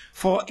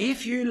 For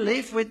if you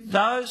live with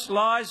those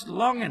lies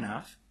long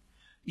enough,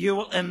 you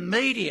will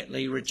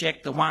immediately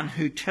reject the one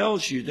who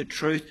tells you the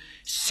truth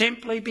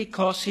simply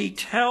because he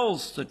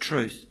tells the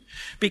truth.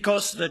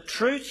 Because the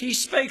truth he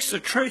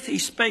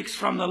speaks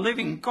from the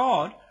living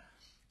God,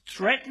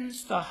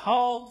 threatens the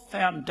whole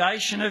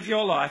foundation of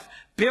your life,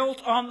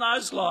 built on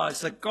those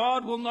lies that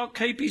God will not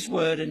keep his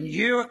word and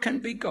you can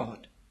be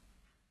God.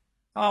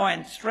 Oh,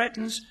 and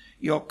threatens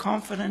your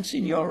confidence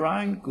in your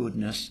own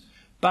goodness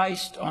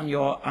based on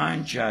your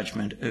own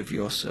judgment of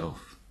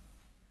yourself.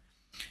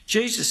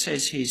 Jesus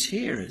says his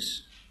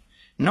hearers,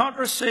 not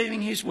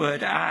receiving his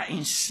word, are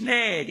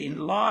ensnared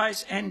in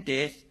lies and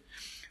death,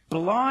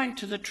 blind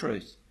to the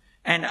truth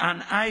and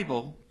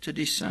unable to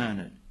discern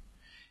it.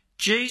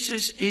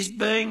 Jesus is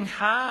being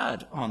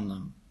hard on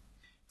them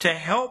to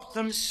help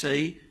them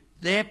see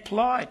their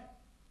plight,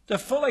 the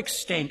full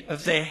extent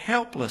of their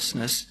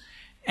helplessness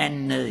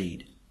and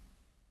need.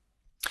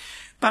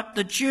 But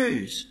the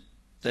Jews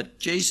that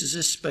Jesus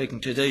is speaking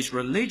to, these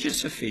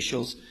religious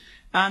officials,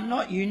 are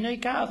not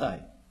unique, are they?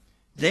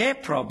 Their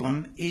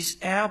problem is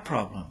our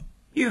problem.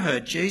 You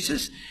heard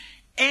Jesus.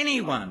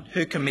 Anyone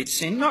who commits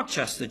sin, not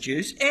just the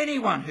Jews,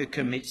 anyone who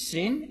commits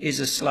sin is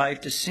a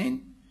slave to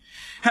sin.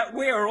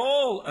 We are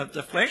all of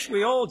the flesh.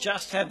 We all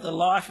just have the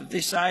life of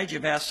this age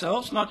of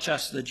ourselves, not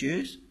just the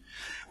Jews.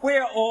 We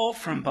are all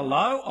from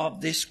below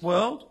of this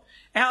world.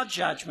 Our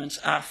judgments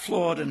are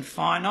flawed and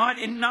finite,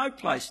 in no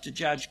place to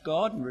judge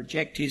God and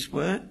reject his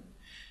word.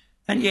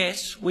 And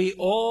yes, we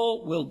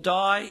all will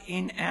die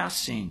in our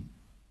sin.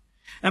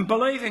 And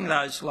believing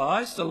those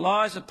lies, the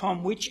lies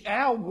upon which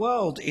our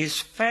world is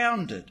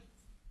founded,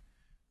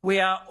 we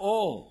are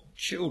all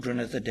children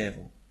of the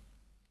devil.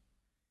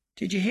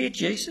 Did you hear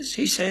Jesus?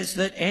 He says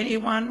that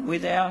anyone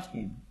without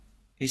him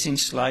is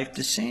enslaved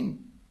to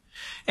sin.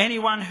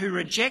 Anyone who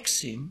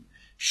rejects him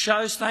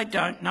shows they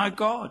don't know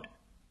God,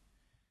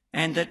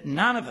 and that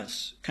none of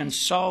us can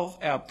solve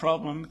our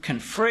problem, can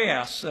free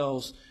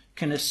ourselves,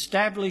 can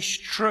establish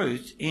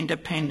truth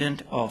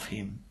independent of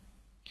him.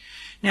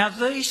 Now,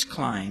 these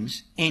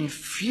claims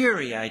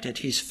infuriated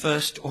his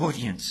first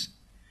audience,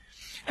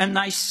 and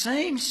they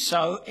seem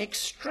so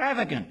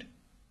extravagant.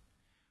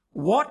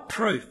 What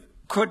proof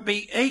could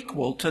be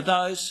equal to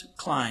those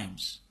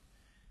claims?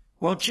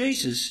 Well,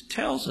 Jesus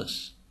tells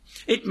us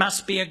it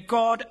must be a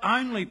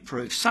God-only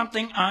proof,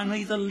 something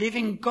only the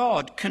living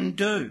God can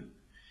do.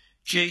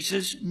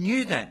 Jesus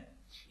knew that.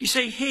 You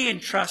see, he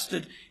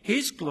entrusted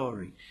his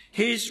glory,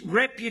 his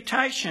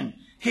reputation,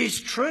 his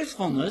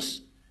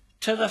truthfulness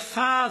to the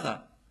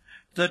Father,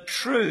 the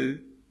true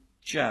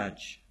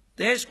judge.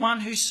 There's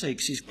one who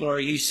seeks his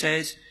glory, he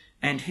says,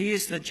 and he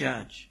is the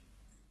judge.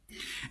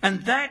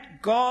 And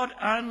that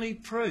God-only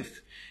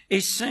proof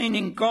is seen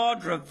in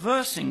God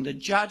reversing the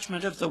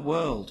judgment of the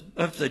world,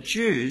 of the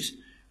Jews,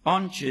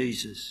 on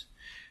Jesus.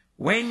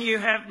 When you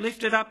have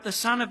lifted up the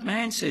Son of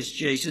Man, says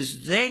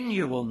Jesus, then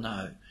you will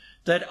know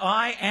that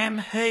I am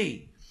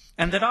he,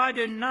 and that I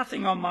do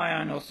nothing on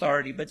my own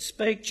authority, but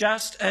speak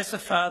just as the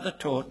Father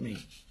taught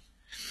me.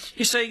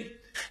 You see,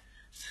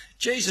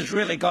 Jesus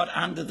really got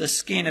under the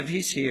skin of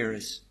his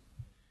hearers.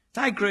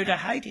 They grew to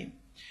hate him,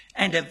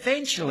 and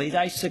eventually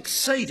they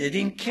succeeded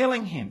in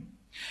killing him.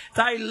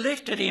 They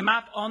lifted him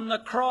up on the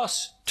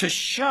cross to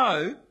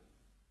show,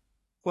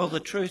 well, the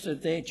truth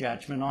of their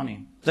judgment on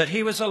him, that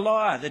he was a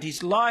liar, that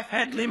his life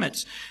had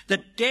limits,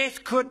 that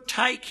death could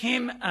take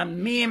him, a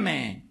mere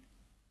man.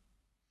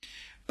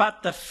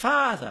 But the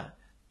Father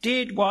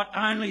did what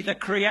only the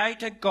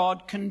Creator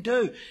God can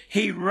do.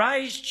 He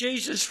raised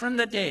Jesus from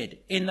the dead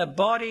in the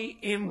body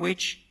in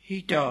which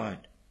he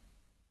died.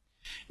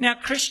 Now,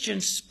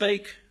 Christians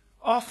speak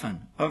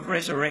often of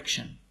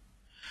resurrection,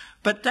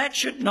 but that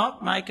should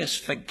not make us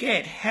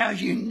forget how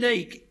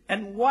unique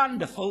and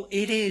wonderful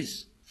it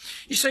is.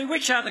 You see,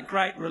 which other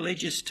great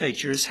religious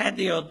teacher has had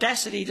the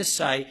audacity to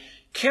say,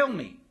 "Kill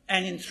me,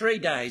 and in 3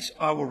 days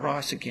I will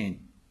rise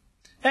again"?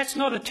 That's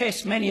not a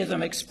test many of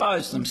them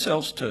expose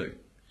themselves to.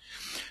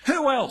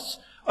 Who else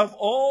of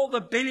all the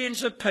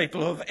billions of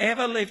people who have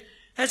ever lived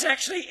has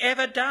actually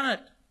ever done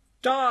it?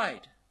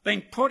 Died,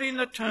 been put in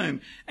the tomb,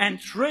 and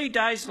 3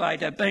 days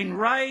later been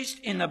raised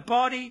in the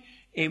body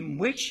in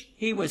which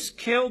he was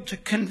killed, to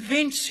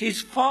convince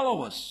his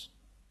followers,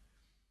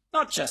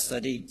 not just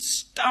that he'd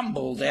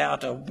stumbled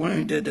out a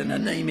wounded and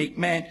anemic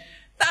man,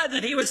 no,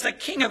 that he was the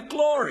King of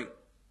glory.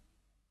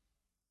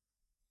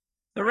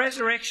 The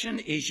resurrection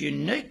is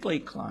uniquely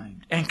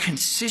claimed and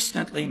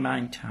consistently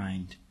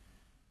maintained.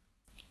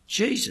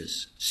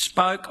 Jesus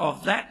spoke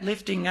of that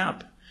lifting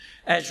up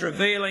as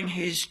revealing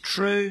his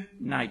true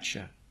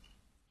nature.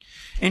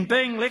 In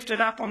being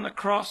lifted up on the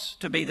cross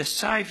to be the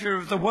Saviour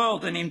of the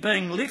world, and in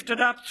being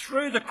lifted up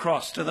through the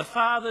cross to the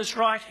Father's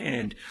right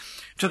hand,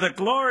 to the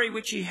glory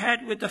which he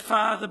had with the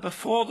Father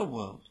before the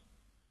world,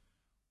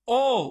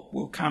 all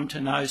will come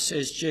to know,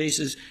 says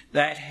Jesus,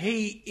 that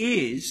he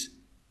is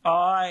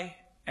I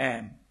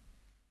am.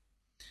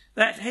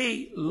 That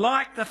he,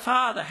 like the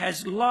Father,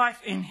 has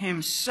life in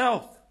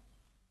himself,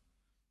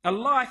 a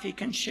life he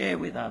can share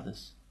with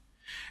others.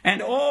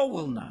 And all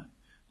will know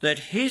that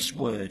his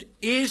word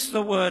is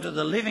the word of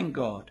the living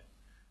God,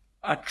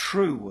 a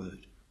true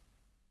word.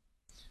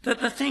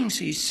 That the things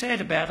he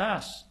said about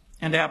us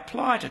and our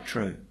plight are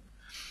true.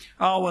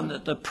 Oh, and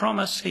that the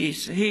promise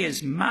he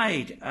has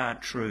made are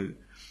true.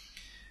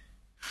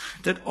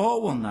 That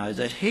all will know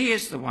that he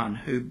is the one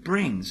who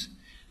brings,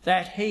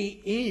 that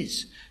he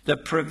is the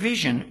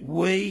provision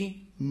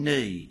we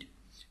need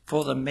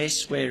for the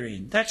mess we're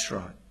in. That's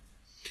right.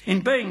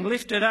 In being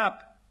lifted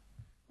up,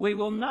 we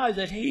will know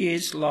that he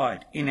is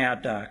light in our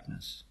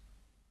darkness.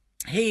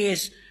 He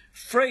is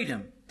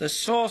freedom, the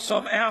source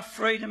of our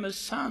freedom as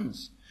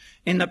sons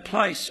in the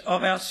place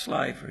of our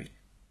slavery.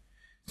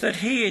 That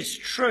he is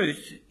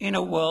truth in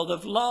a world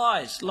of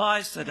lies,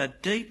 lies that are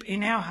deep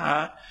in our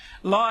heart,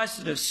 lies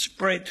that have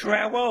spread through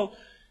our world.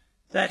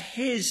 That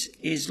his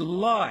is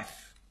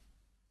life,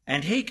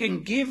 and he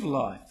can give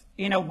life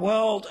in a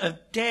world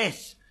of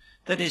death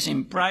that has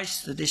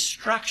embraced the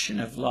destruction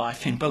of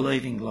life in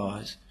believing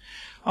lies.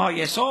 Oh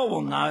yes, all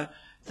will know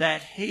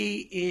that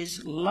he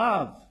is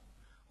love,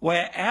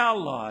 where our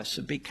lives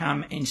have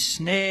become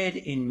ensnared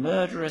in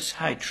murderous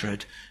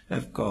hatred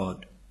of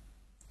God.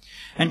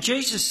 And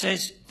Jesus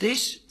says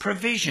this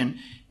provision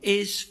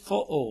is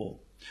for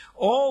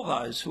all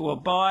those who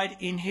abide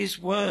in his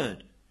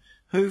word,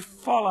 who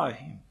follow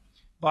him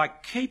by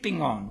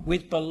keeping on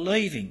with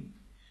believing,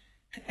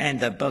 and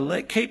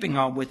keeping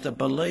on with the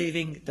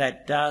believing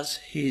that does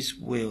his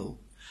will.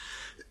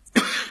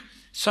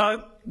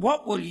 So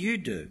what will you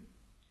do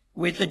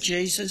with the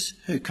Jesus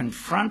who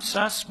confronts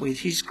us with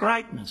his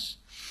greatness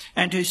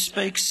and who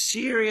speaks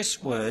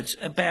serious words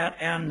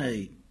about our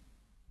need?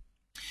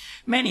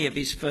 Many of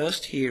his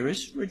first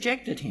hearers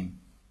rejected him.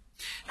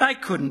 They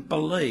couldn't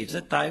believe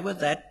that they were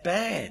that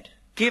bad,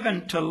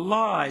 given to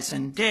lies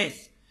and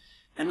death,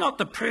 and not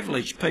the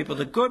privileged people,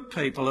 the good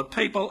people, the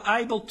people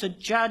able to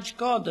judge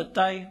God that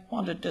they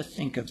wanted to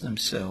think of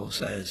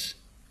themselves as.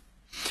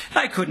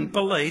 They couldn't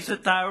believe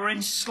that they were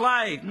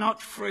enslaved,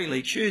 not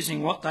freely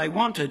choosing what they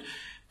wanted,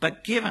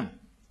 but given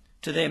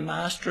to their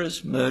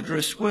master's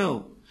murderous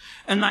will.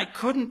 And they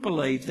couldn't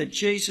believe that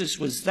Jesus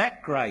was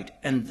that great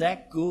and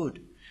that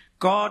good,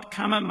 God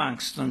come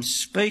amongst them,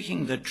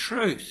 speaking the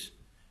truth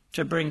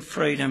to bring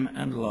freedom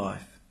and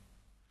life.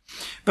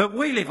 But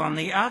we live on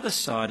the other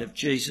side of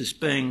Jesus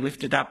being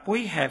lifted up.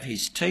 We have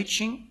his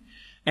teaching,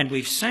 and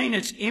we've seen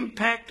its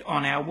impact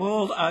on our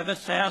world over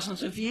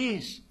thousands of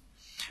years.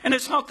 And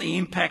it's not the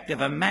impact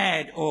of a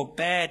mad or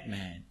bad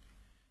man.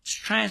 It's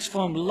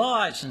transformed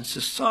lives and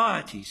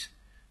societies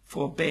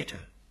for better.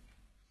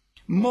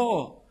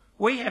 More,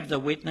 we have the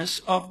witness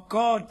of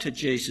God to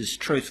Jesus'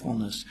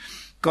 truthfulness.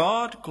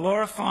 God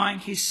glorifying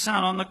his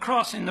Son on the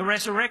cross in the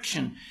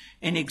resurrection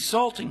and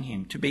exalting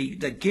him to be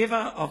the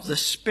giver of the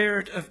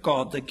Spirit of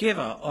God, the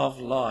giver of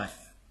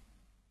life.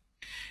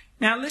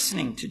 Now,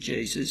 listening to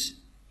Jesus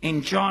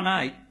in John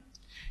 8,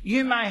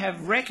 you may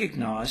have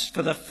recognised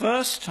for the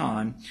first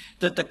time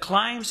that the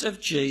claims of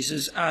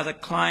Jesus are the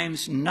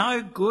claims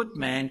no good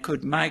man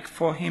could make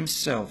for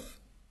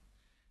himself.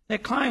 They're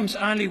claims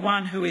only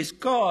one who is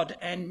God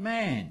and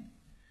man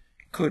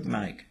could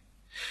make.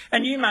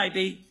 And you may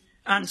be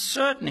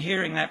uncertain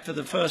hearing that for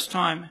the first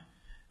time,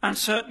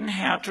 uncertain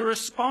how to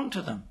respond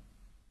to them.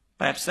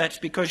 Perhaps that's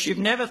because you've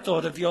never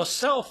thought of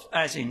yourself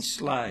as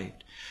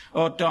enslaved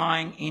or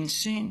dying in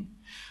sin.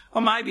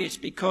 Or maybe it's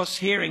because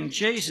hearing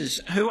Jesus,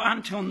 who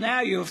until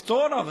now you have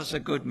thought of as a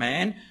good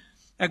man,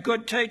 a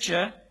good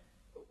teacher,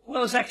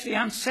 well, has actually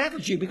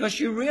unsettled you because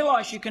you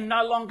realise you can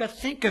no longer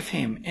think of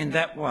him in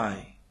that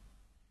way.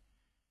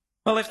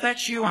 Well, if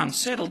that's you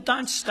unsettled,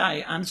 don't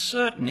stay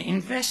uncertain.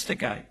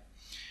 Investigate.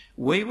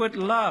 We would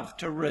love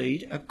to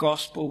read a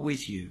gospel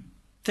with you,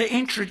 to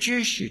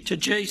introduce you to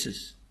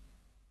Jesus.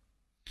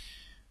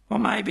 Or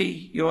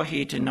maybe you're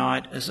here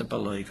tonight as a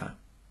believer.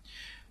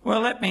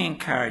 Well, let me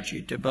encourage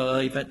you to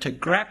believer to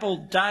grapple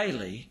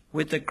daily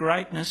with the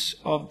greatness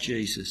of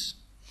Jesus.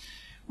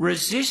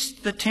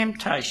 Resist the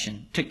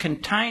temptation to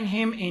contain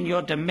him in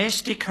your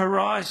domestic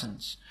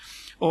horizons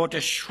or to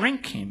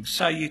shrink him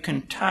so you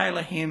can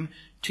tailor him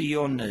to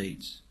your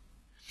needs.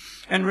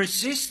 And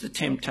resist the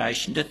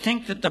temptation to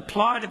think that the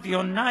plight of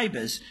your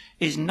neighbours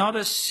is not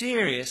as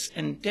serious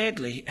and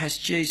deadly as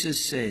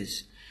Jesus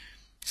says,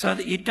 so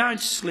that you don't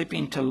slip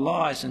into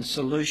lies and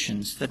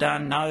solutions that are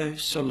no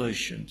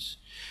solutions.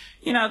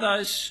 You know,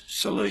 those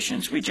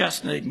solutions, we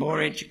just need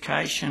more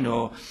education,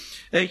 or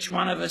Each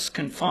one of us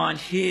can find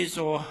his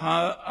or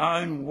her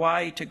own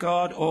way to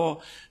God,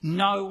 or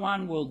no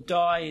one will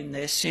die in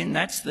their sin.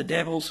 That's the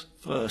devil's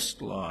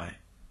first lie.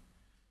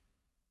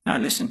 No,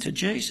 listen to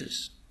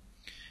Jesus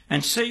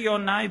and see your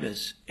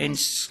neighbours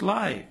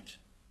enslaved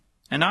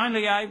and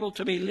only able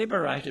to be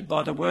liberated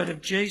by the word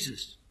of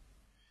Jesus.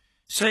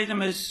 See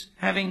them as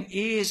having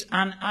ears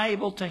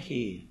unable to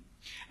hear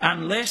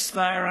unless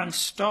they are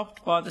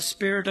unstopped by the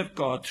Spirit of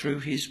God through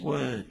his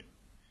word,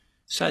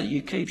 so that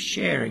you keep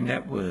sharing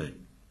that word.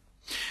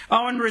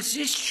 Oh, and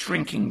resist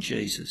shrinking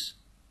Jesus,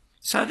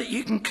 so that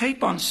you can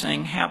keep on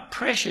seeing how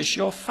precious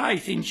your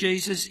faith in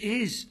Jesus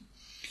is.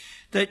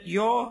 That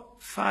your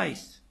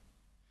faith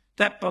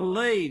that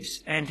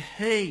believes and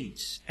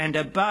heeds and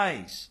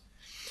obeys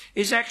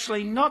is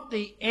actually not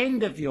the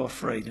end of your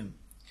freedom,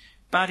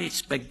 but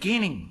its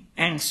beginning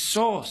and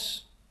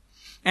source.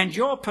 And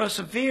your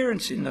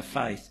perseverance in the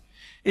faith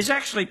is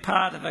actually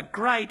part of a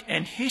great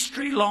and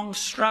history-long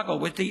struggle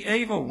with the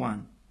evil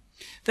one.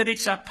 That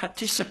it's a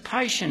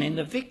participation in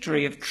the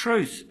victory of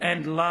truth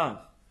and love.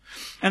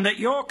 And that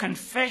your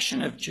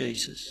confession of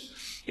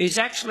Jesus is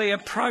actually a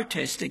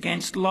protest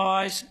against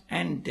lies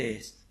and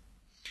death.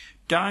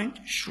 Don't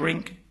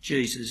shrink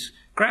Jesus.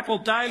 Grapple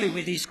daily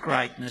with his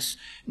greatness.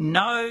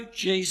 Know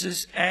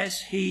Jesus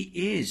as he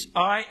is.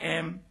 I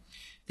am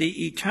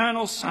the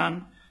eternal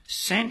Son,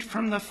 sent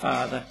from the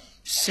Father,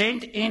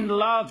 sent in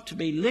love to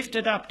be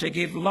lifted up to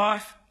give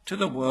life to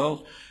the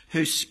world,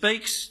 who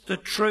speaks the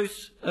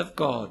truth of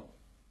God.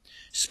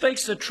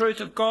 Speaks the truth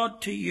of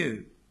God to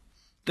you.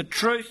 The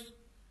truth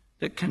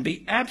that can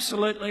be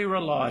absolutely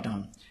relied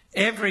on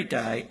every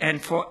day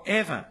and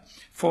forever,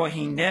 for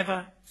he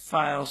never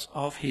fails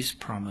of his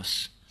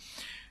promise.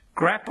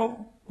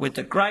 Grapple with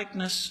the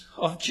greatness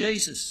of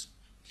Jesus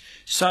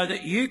so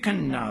that you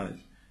can know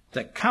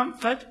the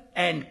comfort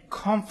and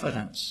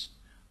confidence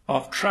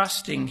of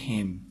trusting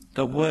him,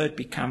 the word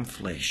become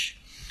flesh.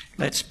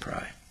 Let's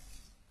pray.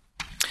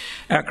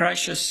 Our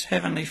gracious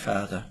Heavenly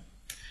Father,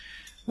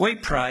 we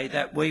pray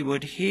that we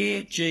would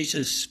hear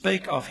Jesus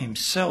speak of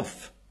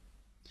himself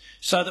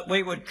so that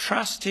we would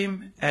trust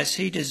him as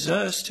he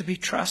deserves to be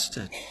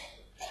trusted,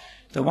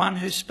 the one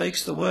who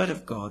speaks the word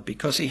of God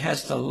because he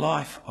has the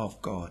life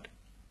of God,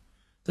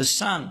 the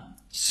Son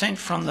sent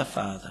from the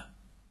Father.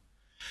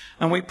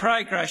 And we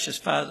pray, gracious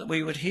Father, that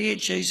we would hear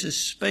Jesus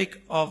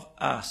speak of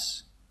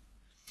us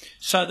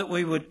so that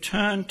we would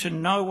turn to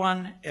no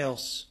one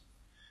else,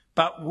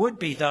 but would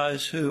be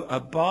those who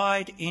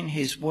abide in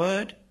his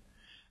word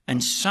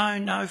and so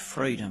know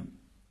freedom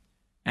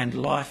and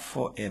life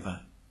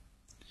forever.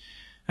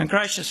 And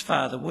gracious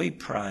Father, we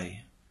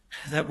pray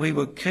that we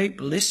would keep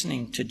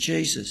listening to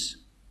Jesus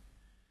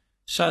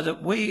so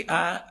that we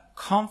are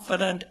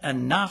confident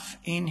enough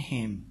in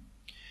him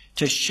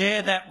to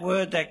share that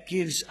word that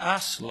gives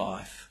us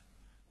life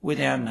with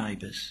our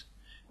neighbours.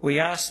 We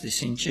ask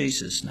this in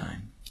Jesus'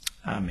 name.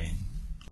 Amen.